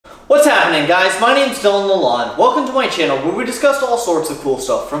What's happening, guys? My name's Dylan Lalonde. Welcome to my channel where we discuss all sorts of cool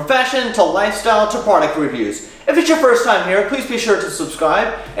stuff, from fashion to lifestyle to product reviews. If it's your first time here, please be sure to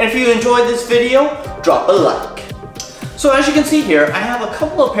subscribe, and if you enjoyed this video, drop a like. So as you can see here, I have a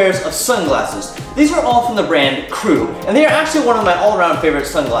couple of pairs of sunglasses. These are all from the brand Krewe, and they are actually one of my all-around favorite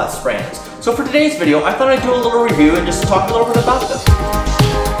sunglass brands. So for today's video, I thought I'd do a little review and just talk a little bit about them.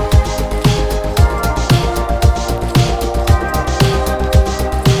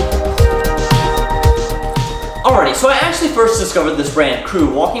 Alrighty, so I actually first discovered this brand,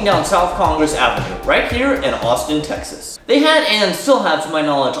 Krewe, walking down South Congress Avenue, right here in Austin, Texas. They had, and still have to my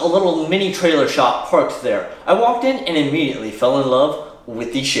knowledge, a little mini trailer shop parked there. I walked in and immediately fell in love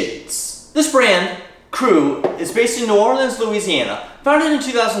with these shades. This brand, Krewe, is based in New Orleans, Louisiana. Founded in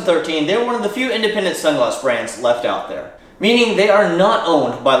 2013, they're one of the few independent sunglass brands left out there. Meaning they are not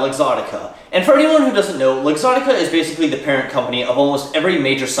owned by Luxottica. And for anyone who doesn't know, Luxottica is basically the parent company of almost every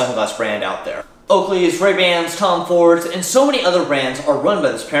major sunglass brand out there. Oakley's, Ray-Bans, Tom Fords, and so many other brands are run by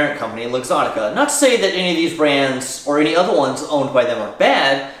this parent company, Luxottica. Not to say that any of these brands, or any other ones owned by them, are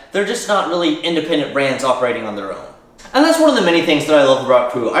bad, they're just not really independent brands operating on their own. And that's one of the many things that I love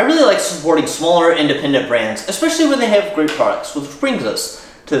about Krewe. I really like supporting smaller, independent brands, especially when they have great products, which brings us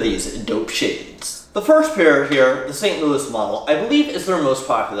to these dope shades. The first pair here, the St. Louis model, I believe is their most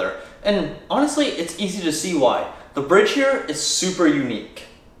popular, and honestly, it's easy to see why. The bridge here is super unique.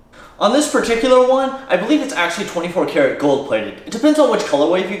 On this particular one, I believe it's actually 24 karat gold plated. It depends on which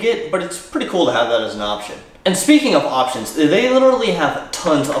colorway you get, but it's pretty cool to have that as an option. And speaking of options, they literally have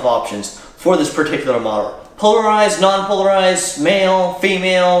tons of options for this particular model. Polarized, non-polarized, male,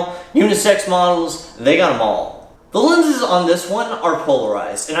 female, unisex models, they got them all. The lenses on this one are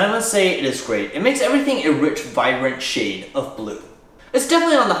polarized, and I must say it is great. It makes everything a rich, vibrant shade of blue. It's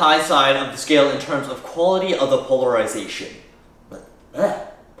definitely on the high side of the scale in terms of quality of the polarization. But,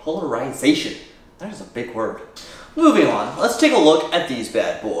 polarization. That is a big word. Moving on, let's take a look at these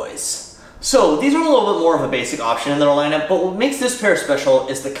bad boys. So these are a little bit more of a basic option in their lineup, but what makes this pair special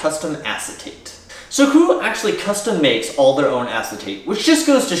is the custom acetate. So Krewe actually custom makes all their own acetate, which just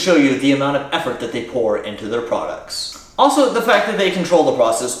goes to show you the amount of effort that they pour into their products. Also, the fact that they control the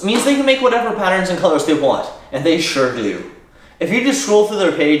process means they can make whatever patterns and colors they want, and they sure do. If you just scroll through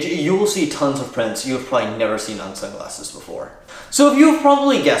their page, you will see tons of prints you have probably never seen on sunglasses before. So if you have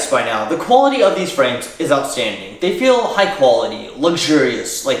probably guessed by now, the quality of these frames is outstanding. They feel high quality,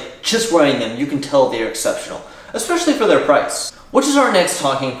 luxurious, like just wearing them you can tell they are exceptional, especially for their price. Which is our next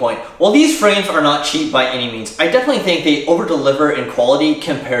talking point. While these frames are not cheap by any means, I definitely think they over-deliver in quality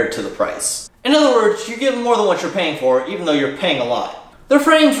compared to the price. In other words, you get more than what you're paying for, even though you're paying a lot. Their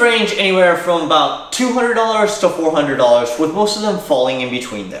frames range anywhere from about $200 to $400, with most of them falling in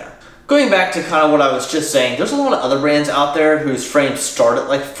between there. Going back to kind of what I was just saying, there's a lot of other brands out there whose frames start at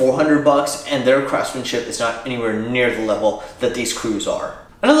like 400 bucks, and their craftsmanship is not anywhere near the level that these Krewes are.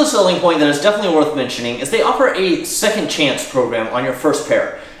 Another selling point that is definitely worth mentioning is they offer a second chance program on your first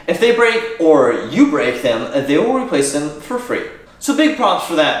pair. If they break or you break them, they will replace them for free. So big props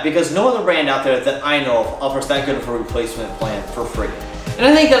for that, because no other brand out there that I know of offers that good of a replacement plan for free. And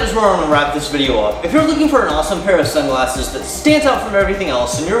I think that is where I'm going to wrap this video up. If you're looking for an awesome pair of sunglasses that stands out from everything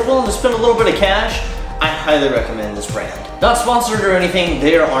else and you're willing to spend a little bit of cash, I highly recommend this brand. Not sponsored or anything,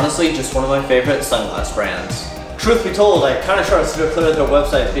 they are honestly just one of my favorite sunglass brands. Truth be told, I kind of try to steer clear of their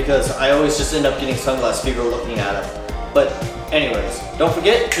website because I always just end up getting sunglass fever looking at it. But anyways, don't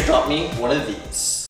forget to drop me one of these.